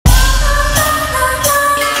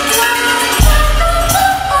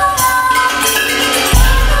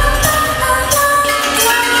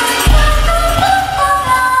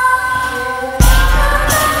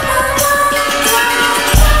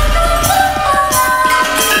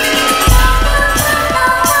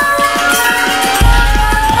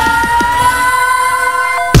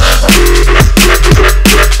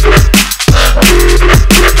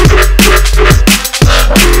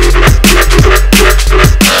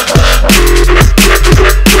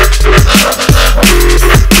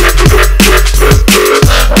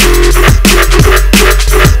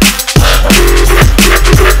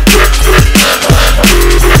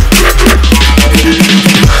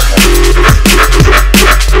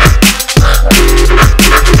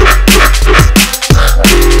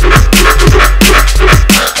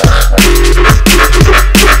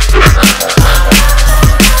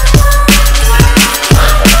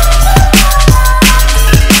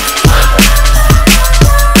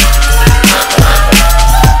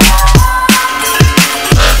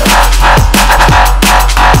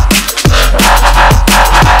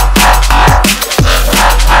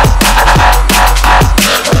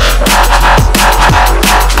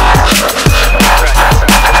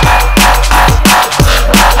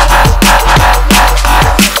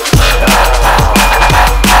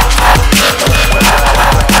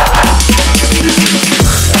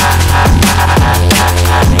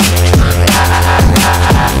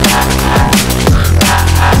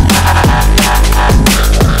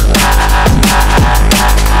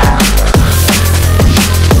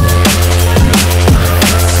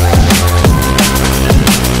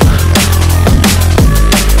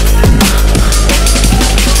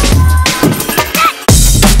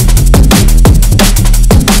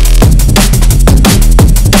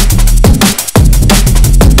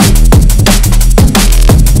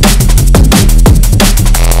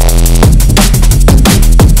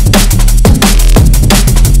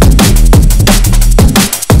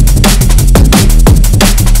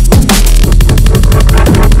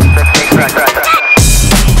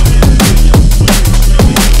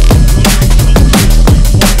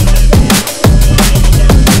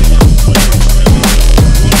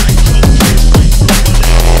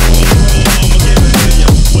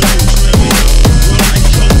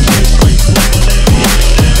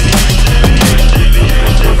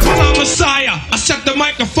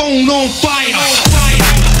on fire.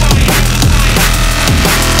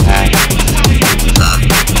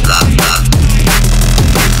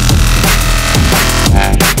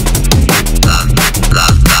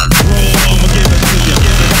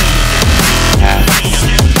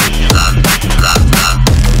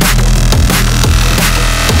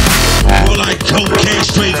 Cocaine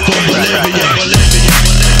straight from Bolivia.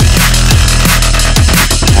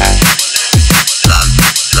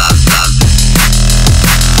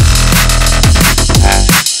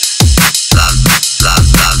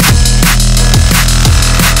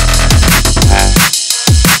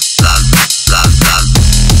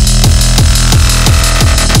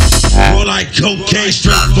 Roll like cocaine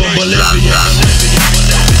straight from Bolivia.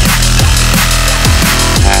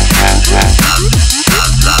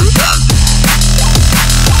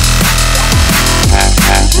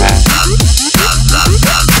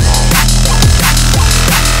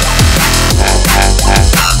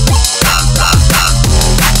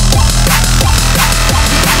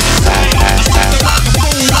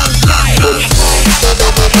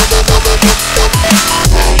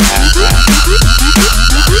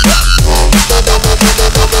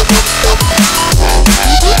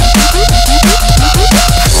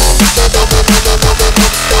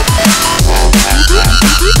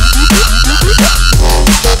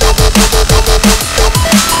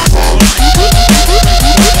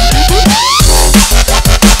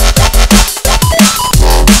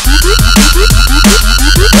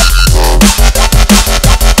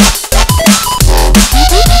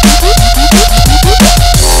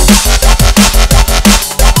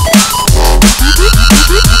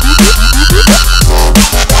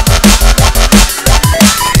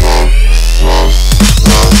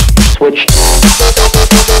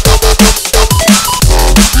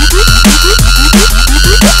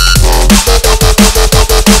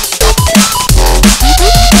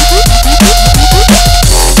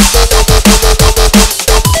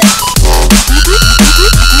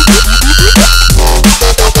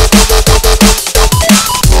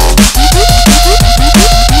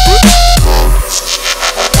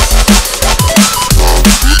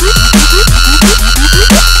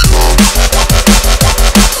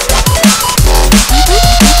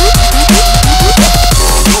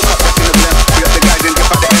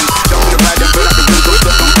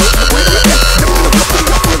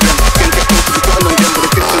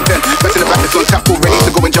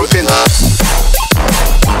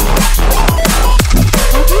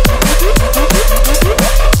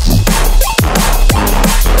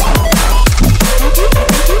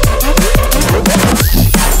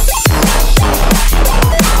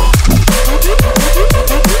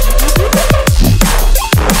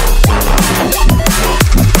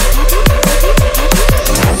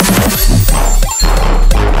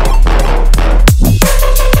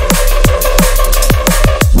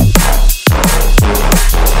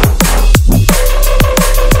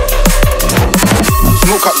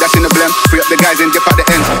 Free up the guys and dip out the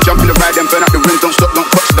ends. Jump in the ride and burn out the rims. Don't stop, don't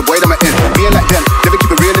watch the boy that I'm in. Being like them, never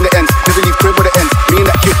keep it real in the ends. Never leave crib with the ends. Me and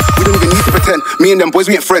that kid, we don't even need to pretend. Me and them boys,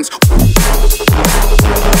 we ain't friends.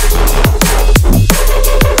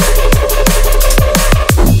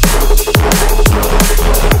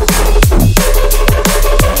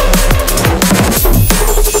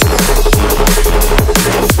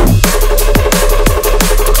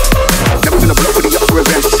 Never been a block with the up for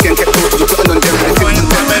revenge. Skin kept close to the putting on them.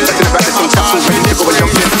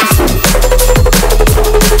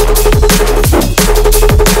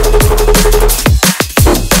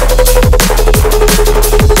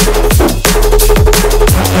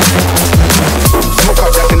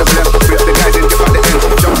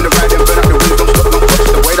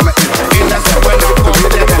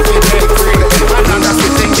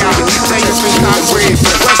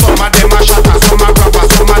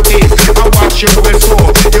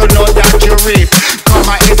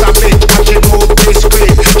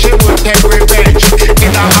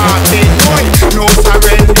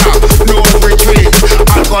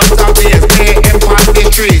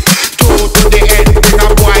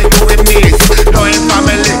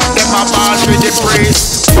 Bye.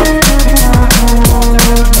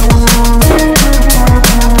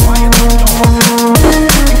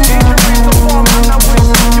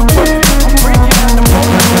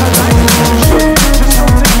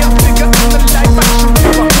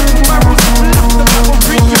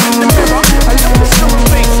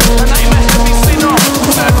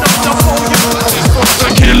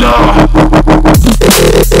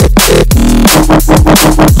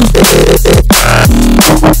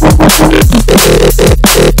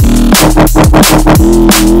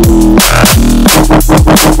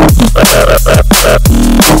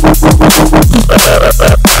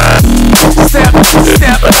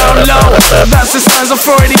 That's the signs of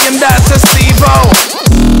Freudian, that's a Steve-O.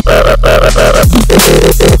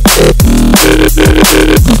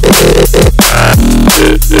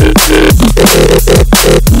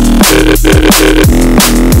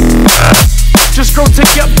 Just grow to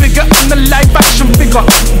get bigger in the live action figure.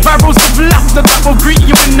 Barrels of laughter that will greet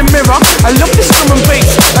you in the mirror. I love this drum and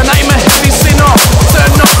bass, and I'm a heavy sinner.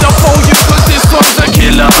 Turn up the volume, cause this one's a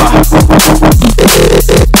killer.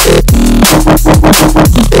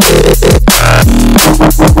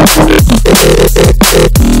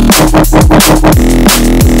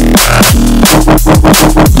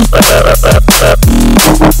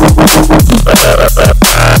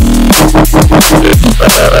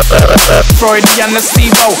 Freudy and the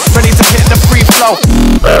Steve-O, ready to hit the free flow.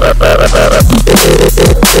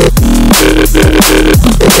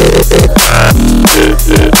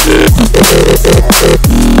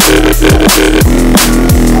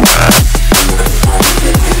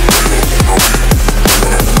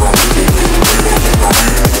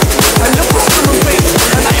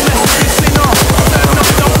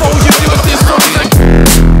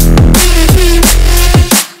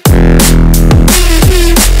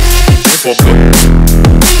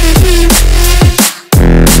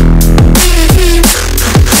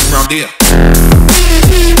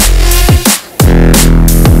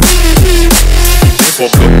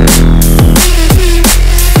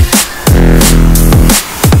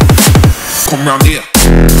 Come round here.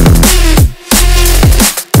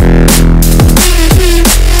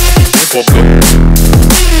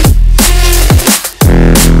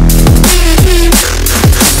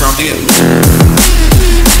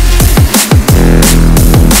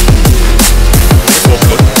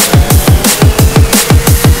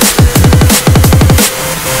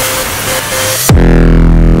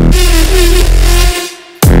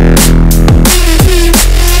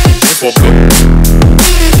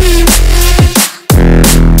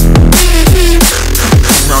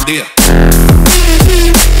 Come round here.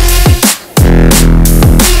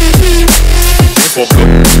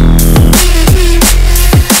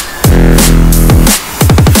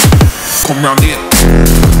 Come round here.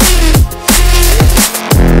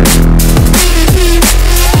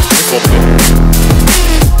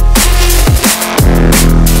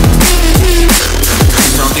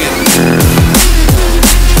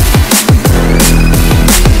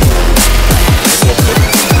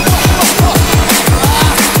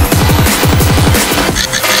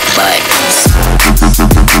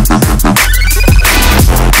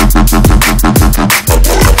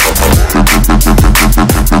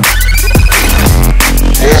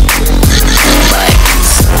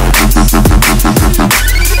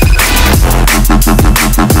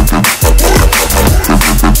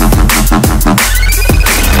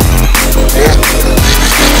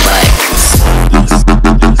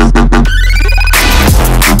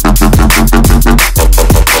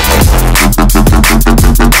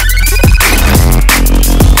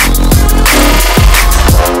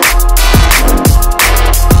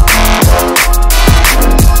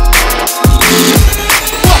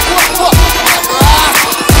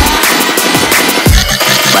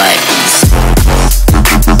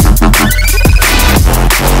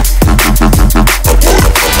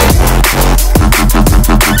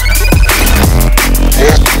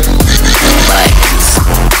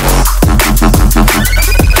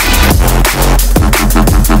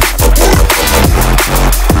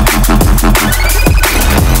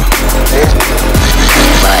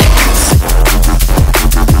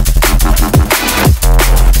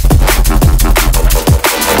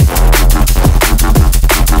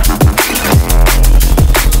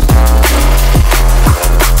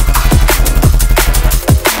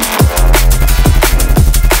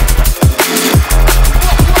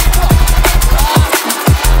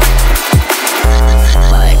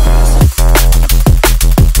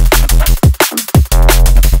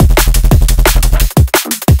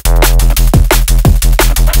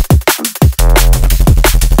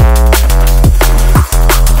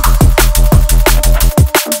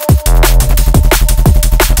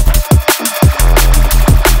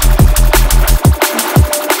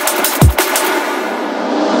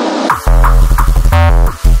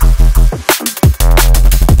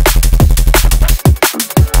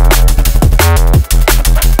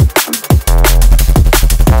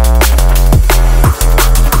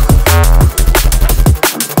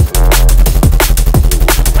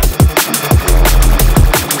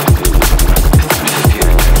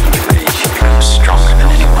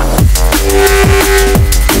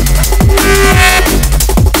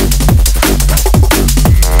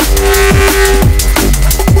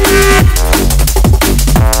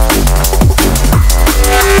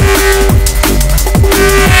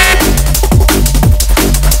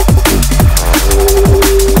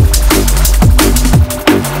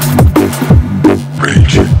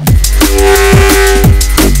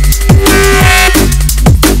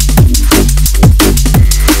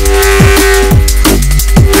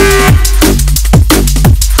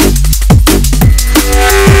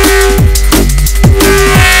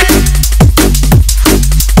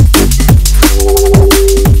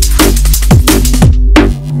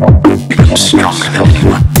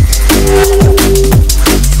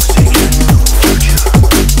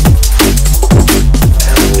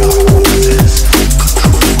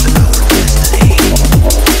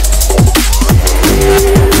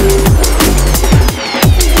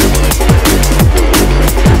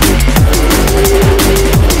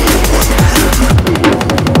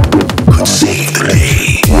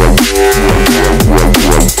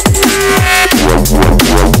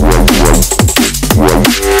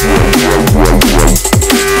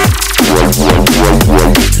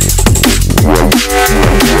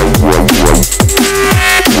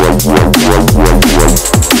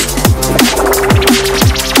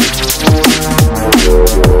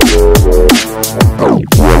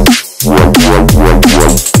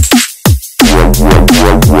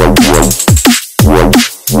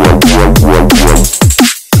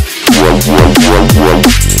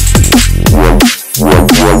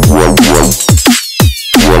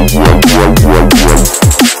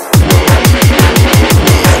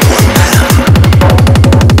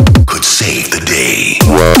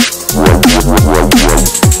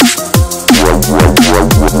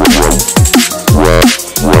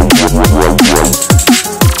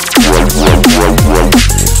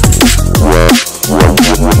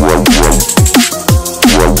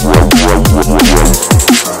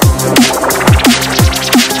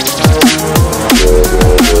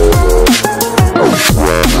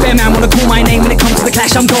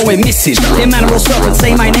 going missing. Them man are all serpents,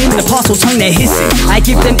 say my name in the parcel tongue, they're hissing. I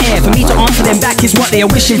give them air, for me to answer them back is what they are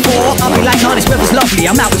wishing for. I'll be like, nah, this weather's lovely,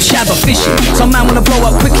 I'm out with Shabba fishing. Some man wanna blow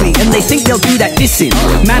up quickly, and they think they'll do that dissing.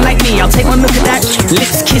 Man like me, I'll take one look at that,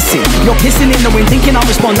 lips kissing. You're pissing in the wind, thinking I'll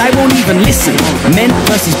respond, I won't even listen. Men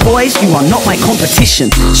versus boys, you are not my competition.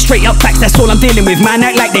 Straight up facts, that's all I'm dealing with, man,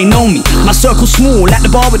 act like they know me. My circle's small, at the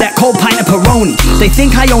bar with that cold pint of Peroni. They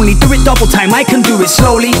think I only do it double time, I can do it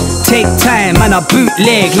slowly. Take time, man, I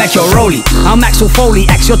bootleg like your Rolly. I'm Axel Foley,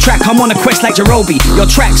 axe your track, I'm on a quest like Jerobi. Your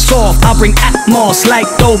track's soft, I bring Atmos like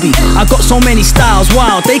Dolby. I got so many styles,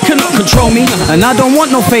 wild, they cannot control me. And I don't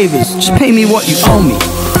want no favors, just pay me what you owe me.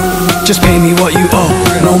 Just pay me what you owe,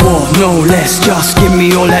 no more, no less, just give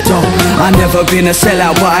me all that dough. I've never been a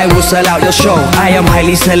sellout, but I will sell out your show. I am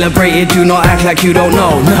highly celebrated, do not act like you don't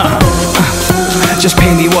know, nah. Just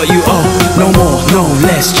pay me what you owe, no more, no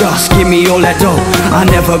less, just give me all that dough. I've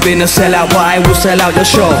never been a sellout, but I will sell out your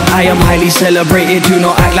show. I am highly celebrated, do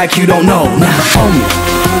not act like you don't know, nah, owe me.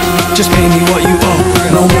 Just pay me what you owe,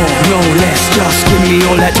 no more, no less, just give me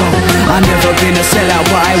all that dough. I've never been a sellout,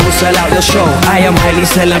 but I will sell out your show. I am highly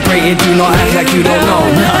celebrated, do not act like you don't know,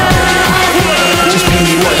 nah. Just pay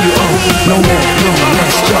me what you owe, no more, no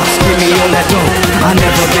less, just give me all that dough. I've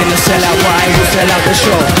never been a sellout, but I will sell out the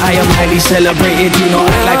show. I am highly celebrated, do not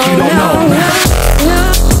act like you don't know, nah.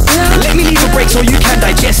 Let me leave a break so you can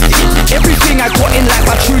digest it. Everything I got in life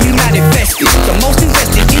I truly manifested. The most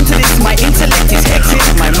invested into this, my intellect is hectic.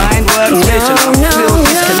 My mind works vision, I feel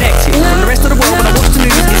disconnected from the rest of the world. When I watch the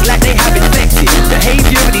news, it's like they have infected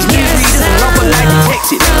behavior of these newsreaders and rubber like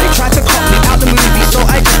detected. They try to cut me out the movie, so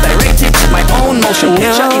I just directed my own motion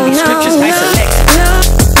picture in these scriptures I selected.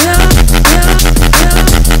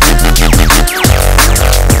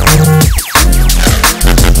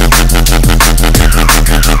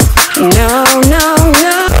 No, no,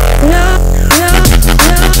 no, no, no,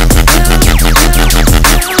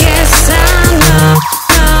 yes, I know,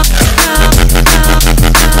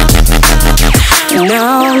 no,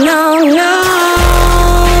 no, no.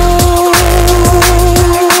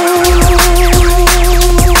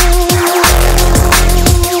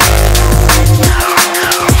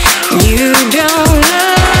 You don't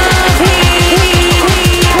love me.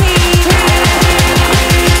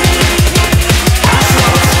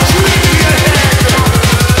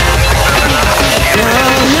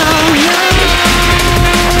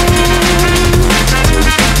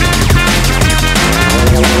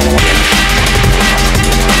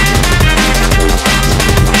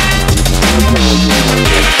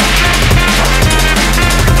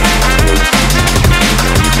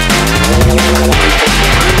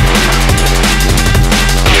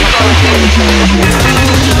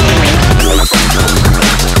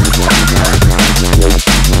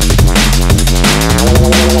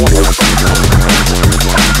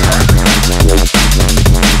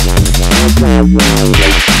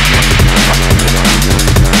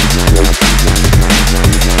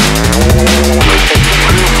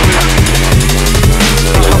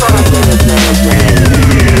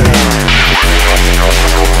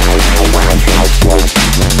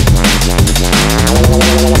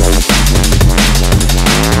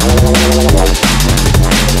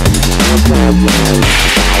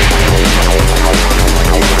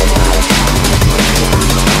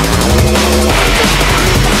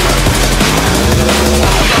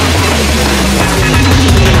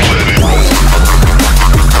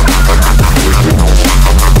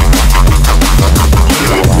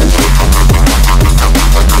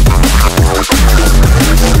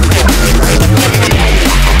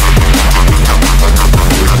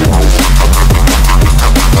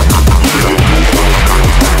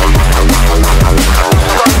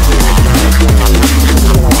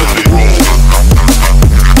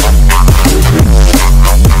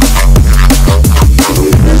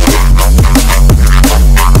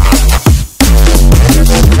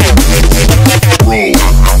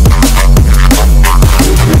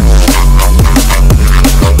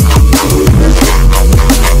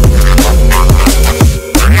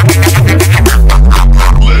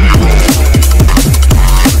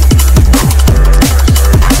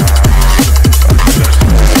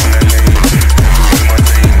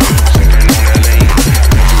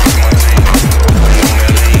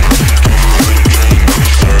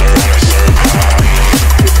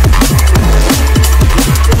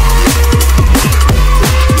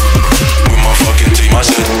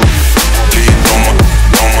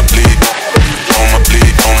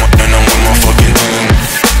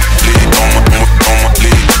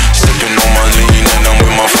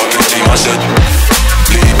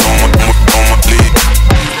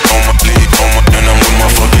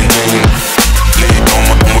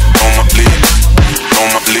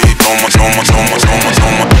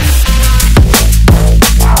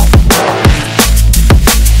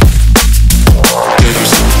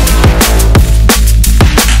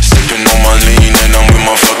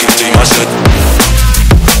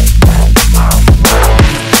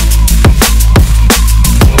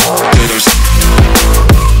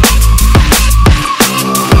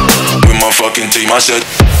 team. I said,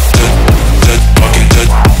 fucking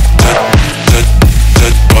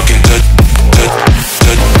fucking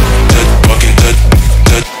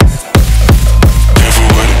careful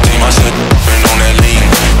with the team. I said, been on that lean,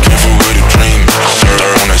 careful with the dream. Sir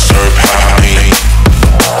on that serve, high.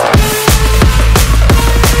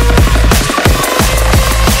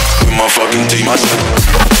 With my fucking team, I said,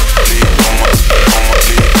 lead on my lead, on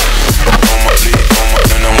my lead,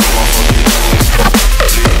 and I'm with my fucking lead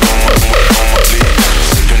on my lead,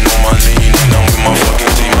 sipping on my lean, and I'm with my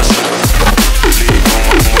fucking team. I said, lead on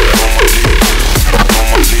my lead, on my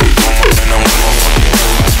lead, and I'm with my fucking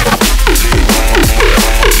lead on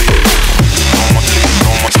my lead, on my lead,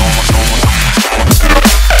 on my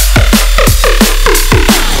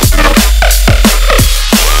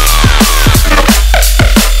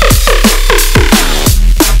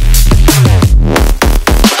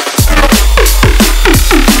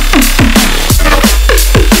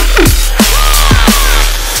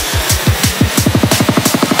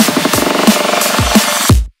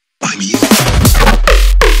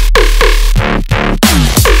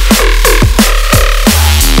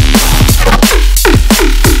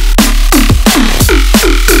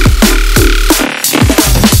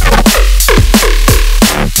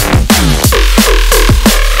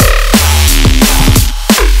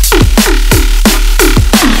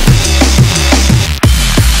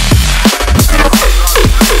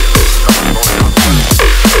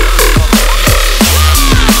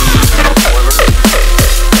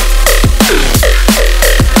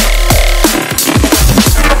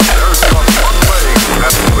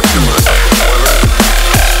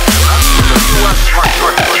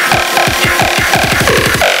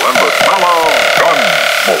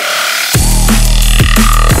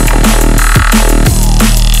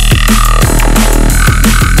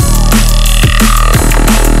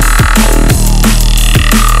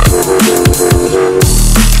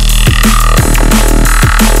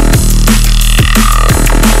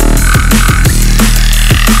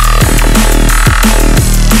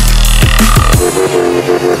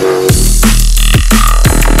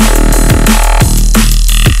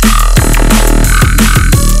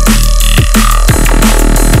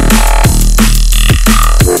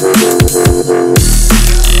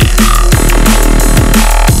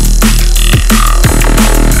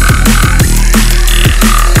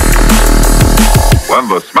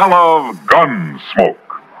The smell of gun smoke.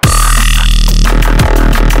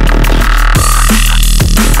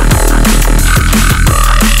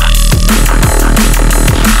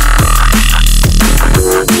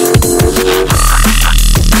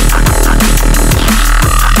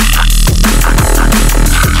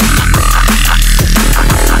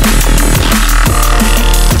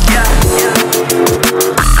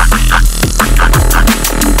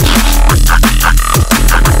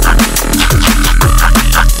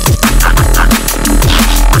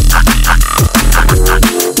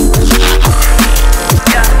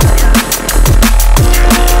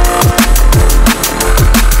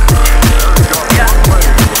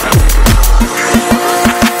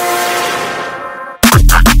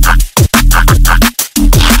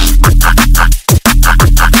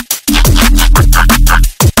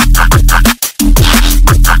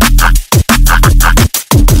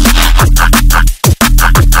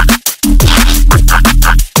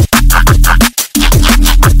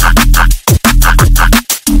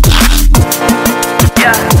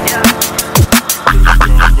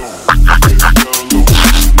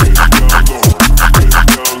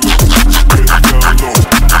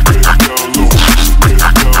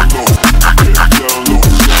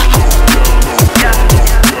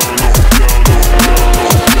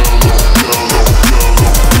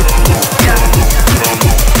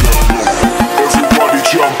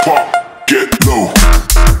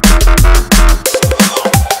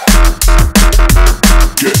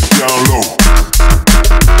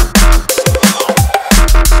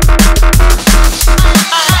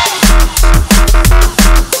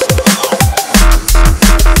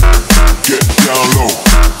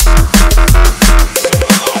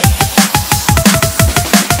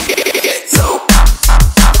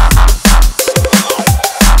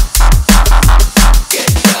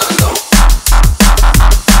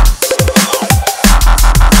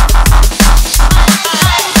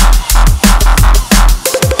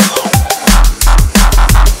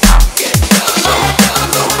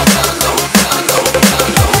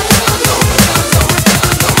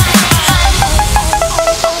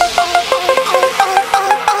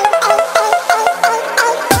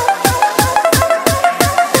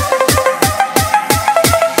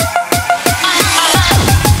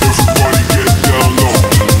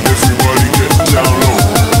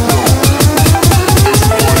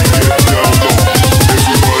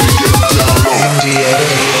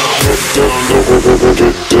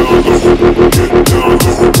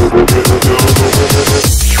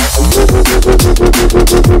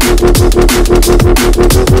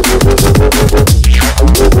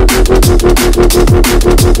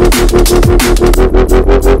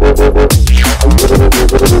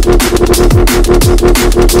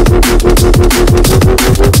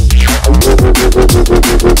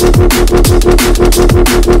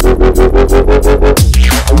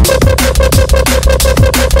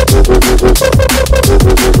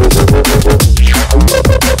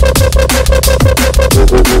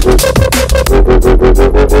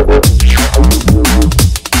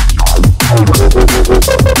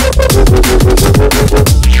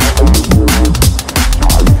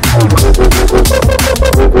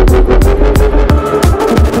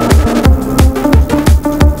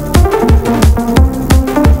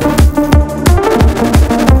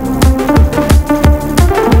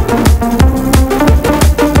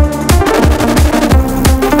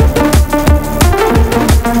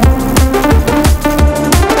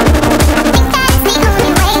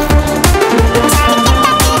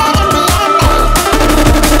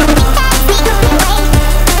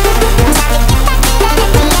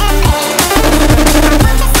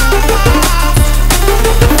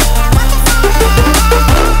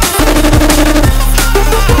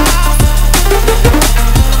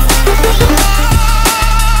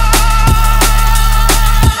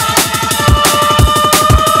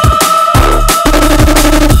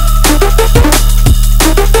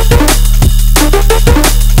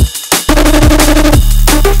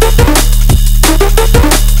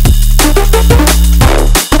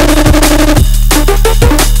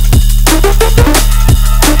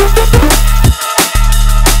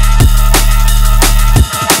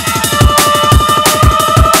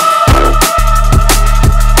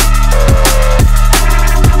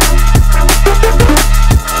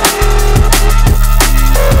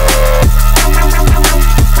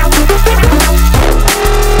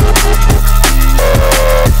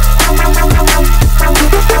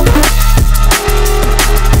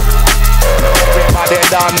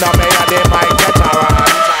 done, now me a the mic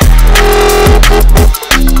veteran.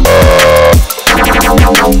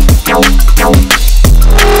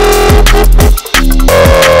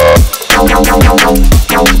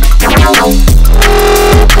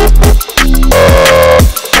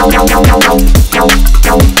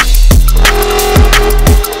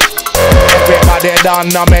 Everybody done,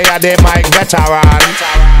 now me a the mic veteran.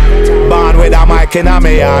 Born with a mic in a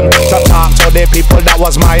me hand, to talk to the people, that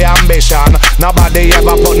was my ambition. Nobody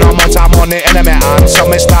ever put no amount of money in me hand, so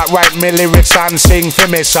me start write me lyrics and sing for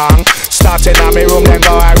me song. Starting at me room, then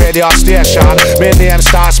go a radio station. Me name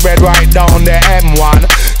start spread right down the M1.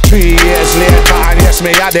 3 years later, and yes,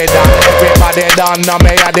 me a the done. Everybody done, now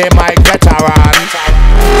me a the mic veteran.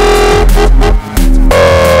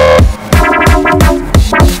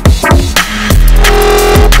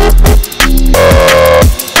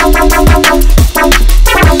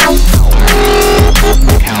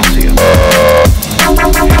 Calcium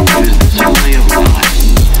uses its way of life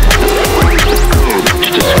to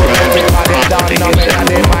describe the properties of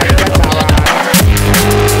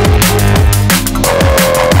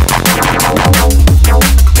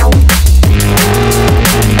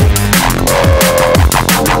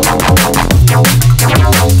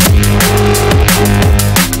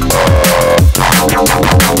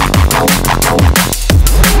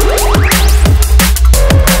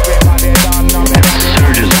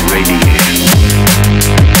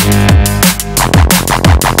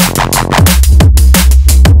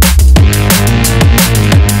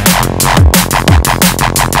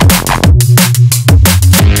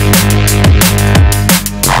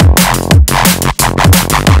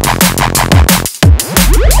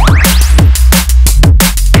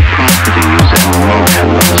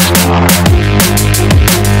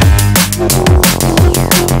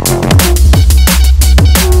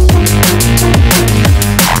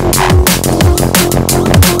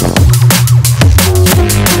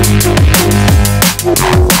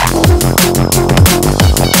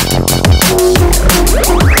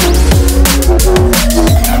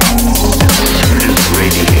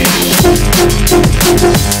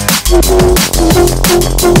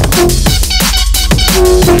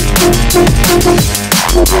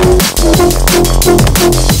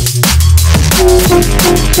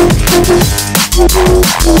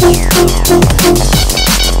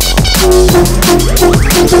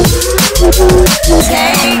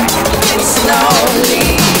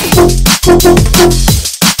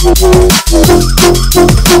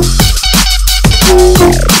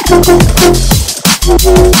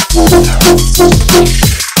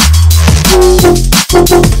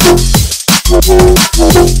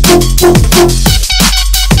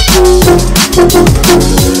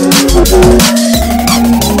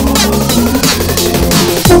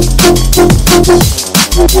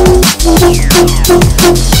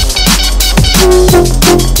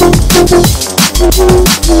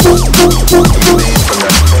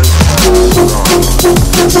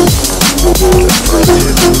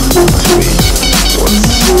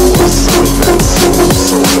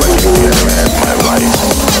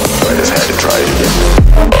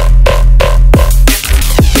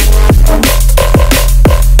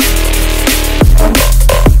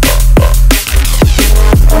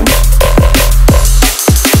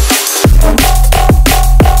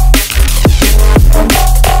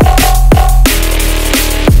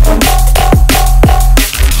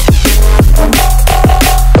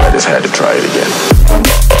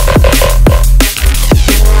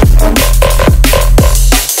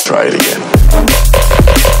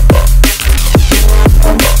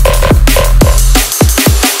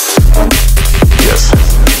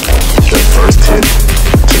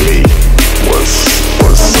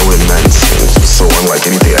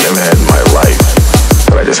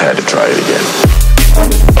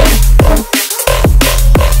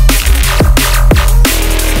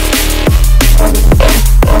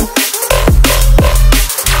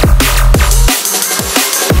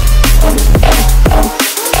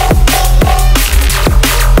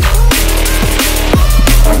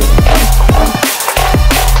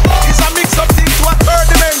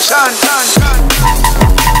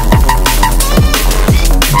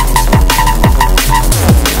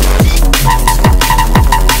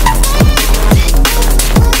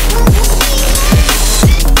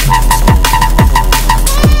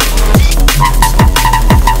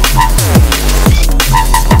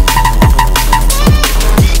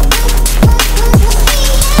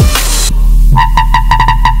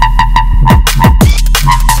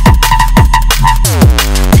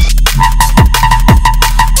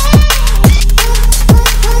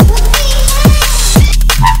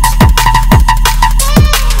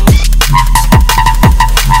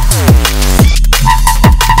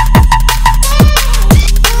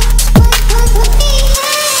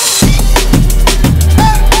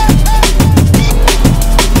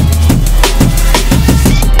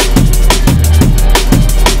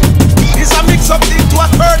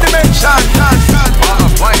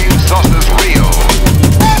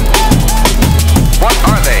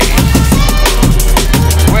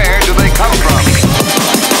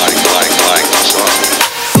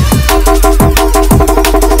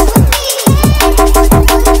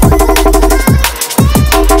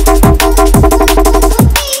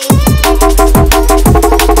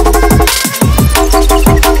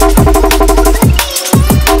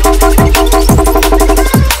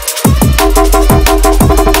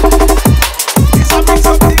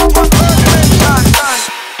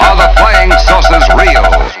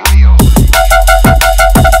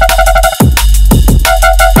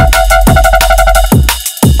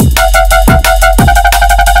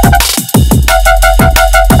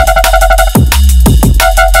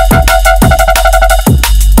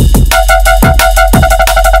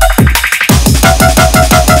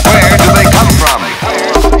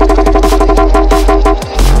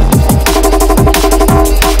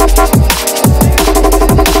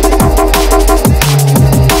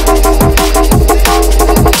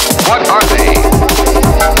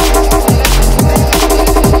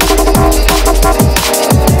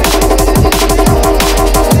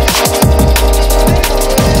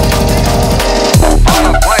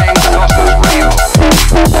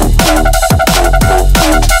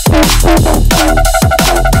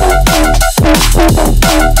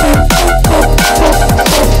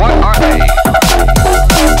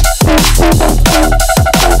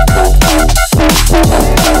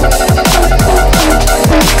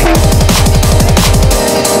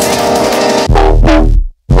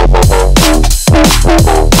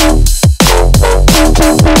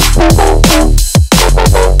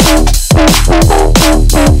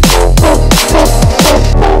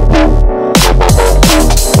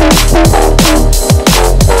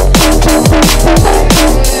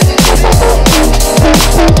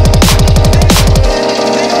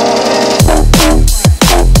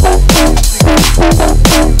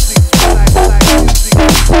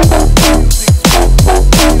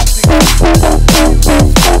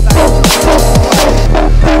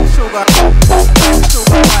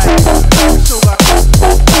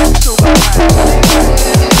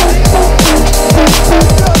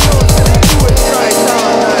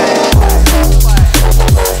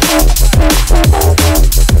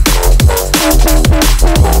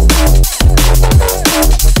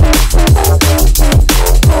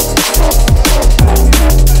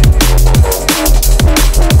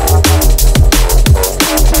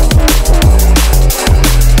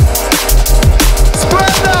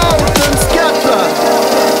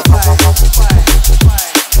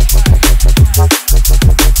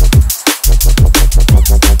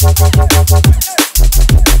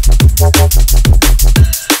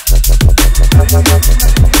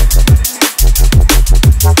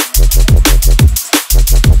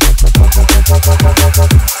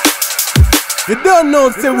know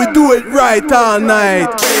say we do it right all night.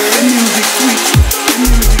 The music sweet, the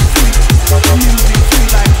music sweet, the music sweet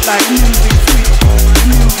like music sweet, the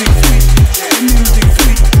music sweet, the music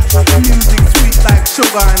sweet, the music sweet like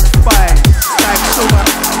sugar and spice, like sugar,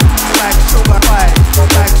 like sugar spice,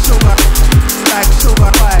 like sugar, like sugar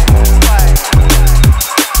spice.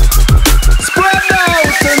 Spread out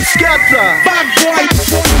and scatter, bad boy.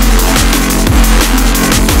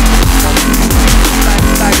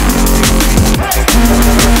 Like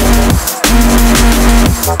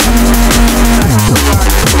music sweet.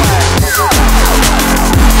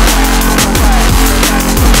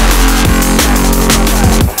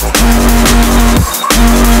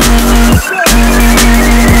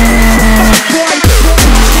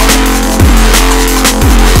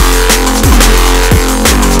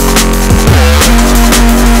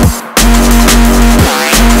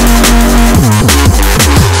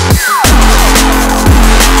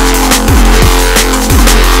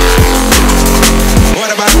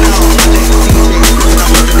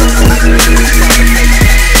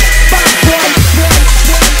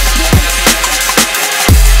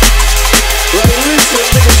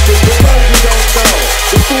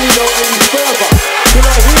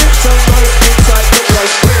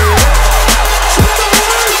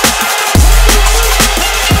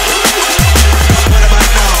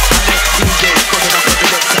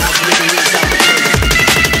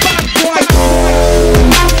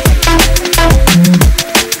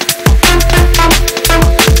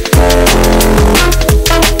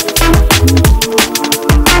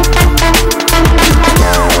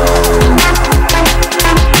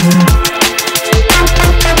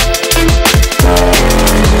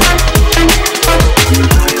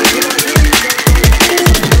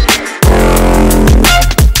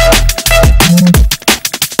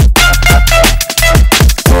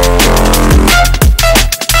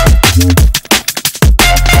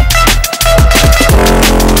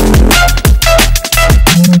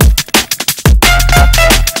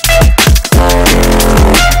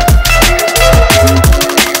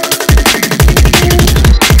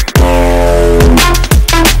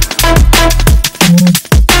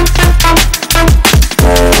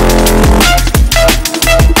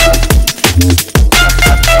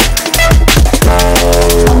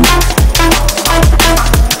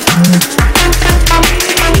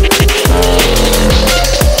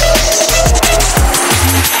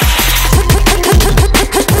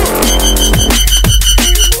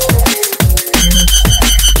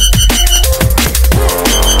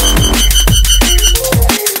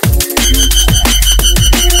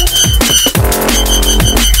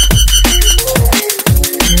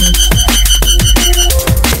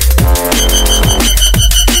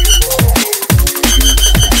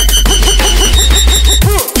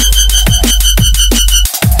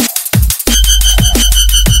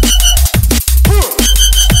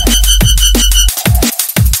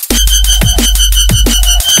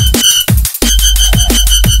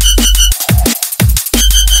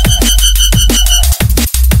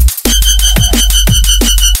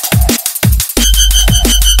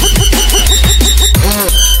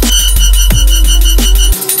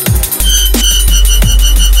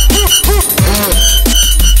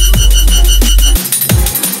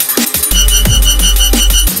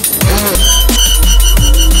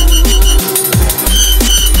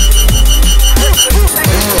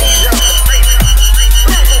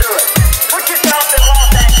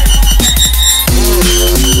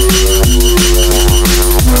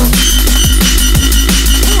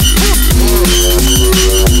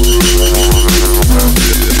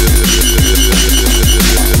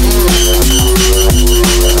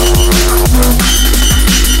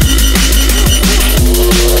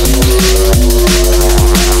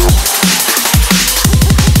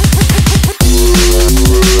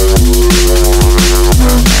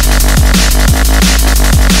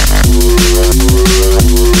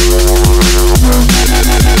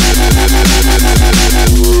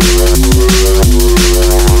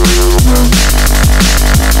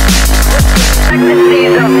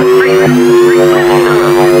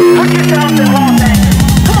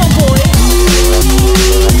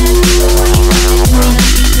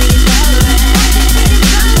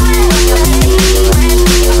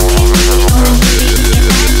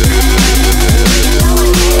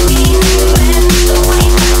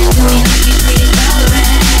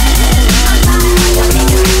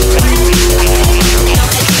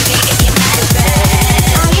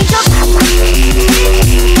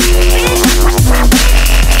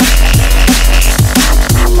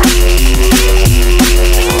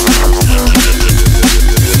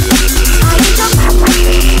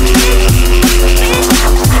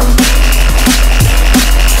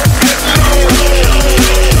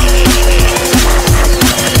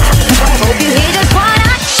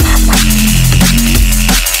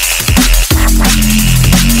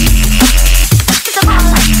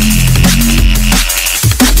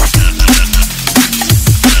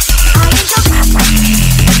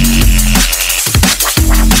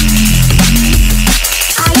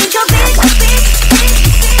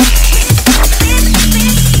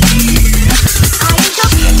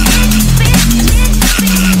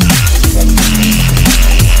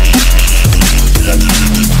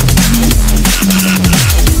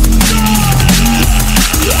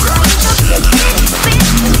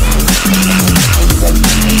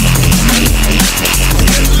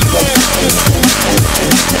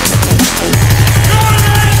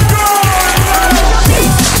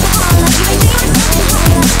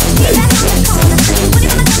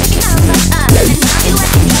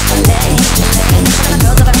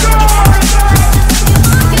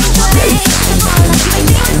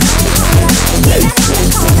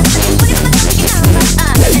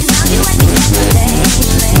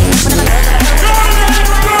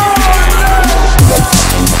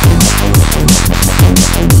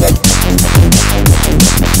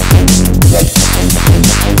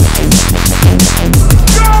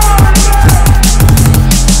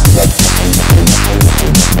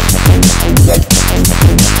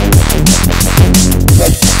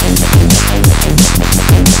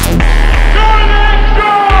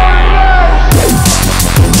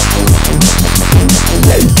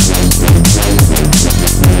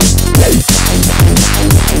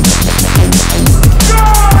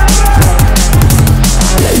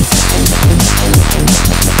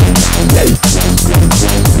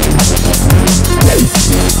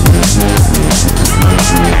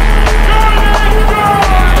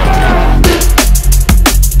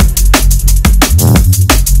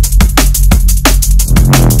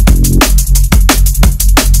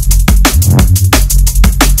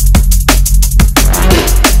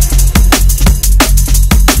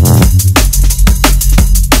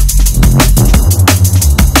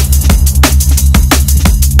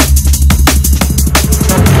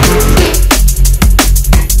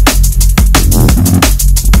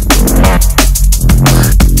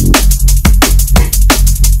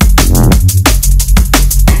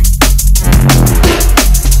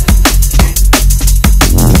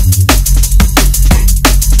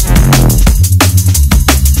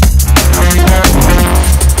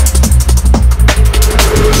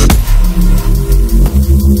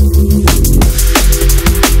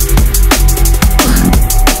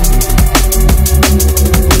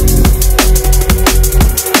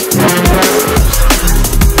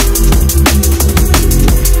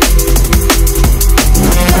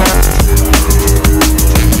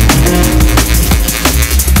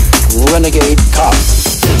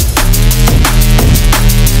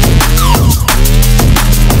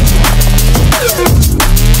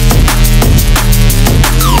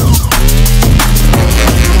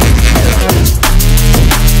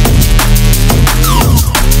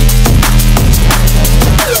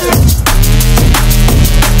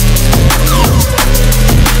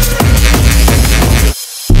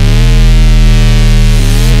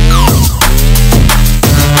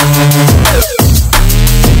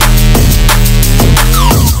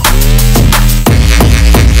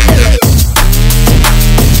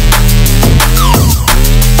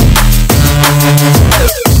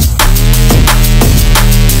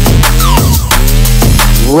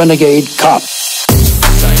 renegade cop.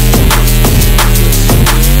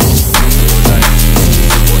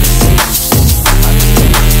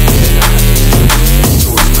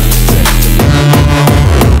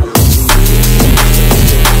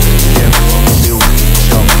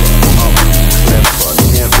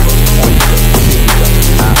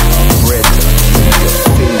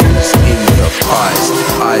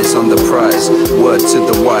 Eyes on the prize, word to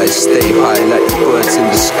the wise, stay high like the birds in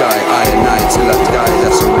the sky. I and I till I die,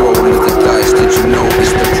 that's a roll of the dice. Did you know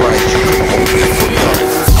it's the price you can only for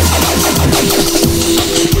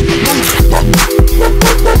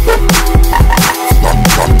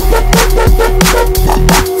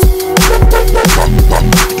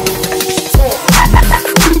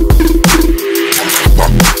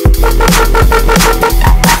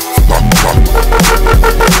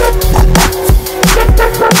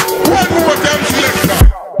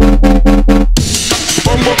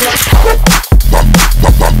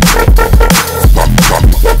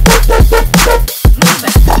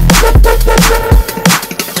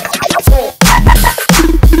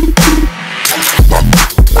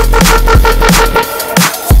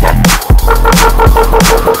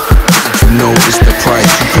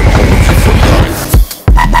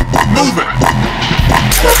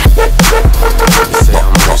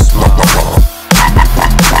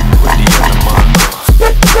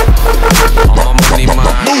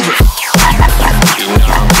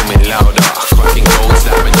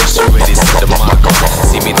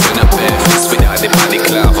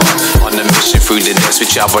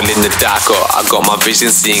travel in the darker. I got my vision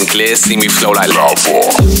seeing clear. See me flow like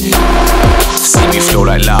lava. See me flow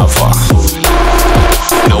like lava.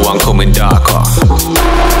 No one coming darker.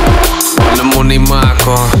 On the money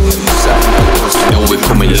marker. You know we're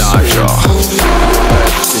coming larger.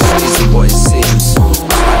 This isn't what it seems.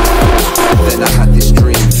 Then I had this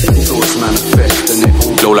dream. Thoughts manifest and it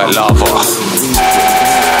all flow like lava.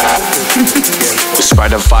 We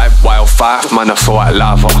spread a vibe, wildfire. Man, I flow like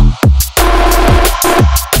lava.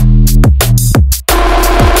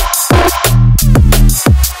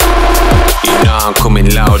 I'm coming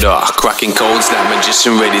louder, cracking codes like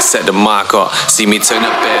magician ready, set the marker. See me turn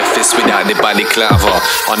up bare fists without the body claver.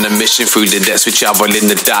 On a mission through the depths, we travel in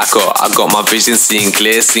the darker. I got my vision seeing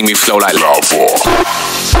clear, see me flow like lava.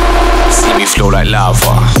 See me flow like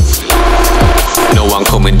lava. No one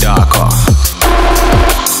coming darker.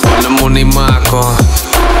 On the money marker,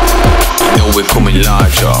 you know we're coming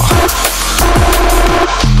larger.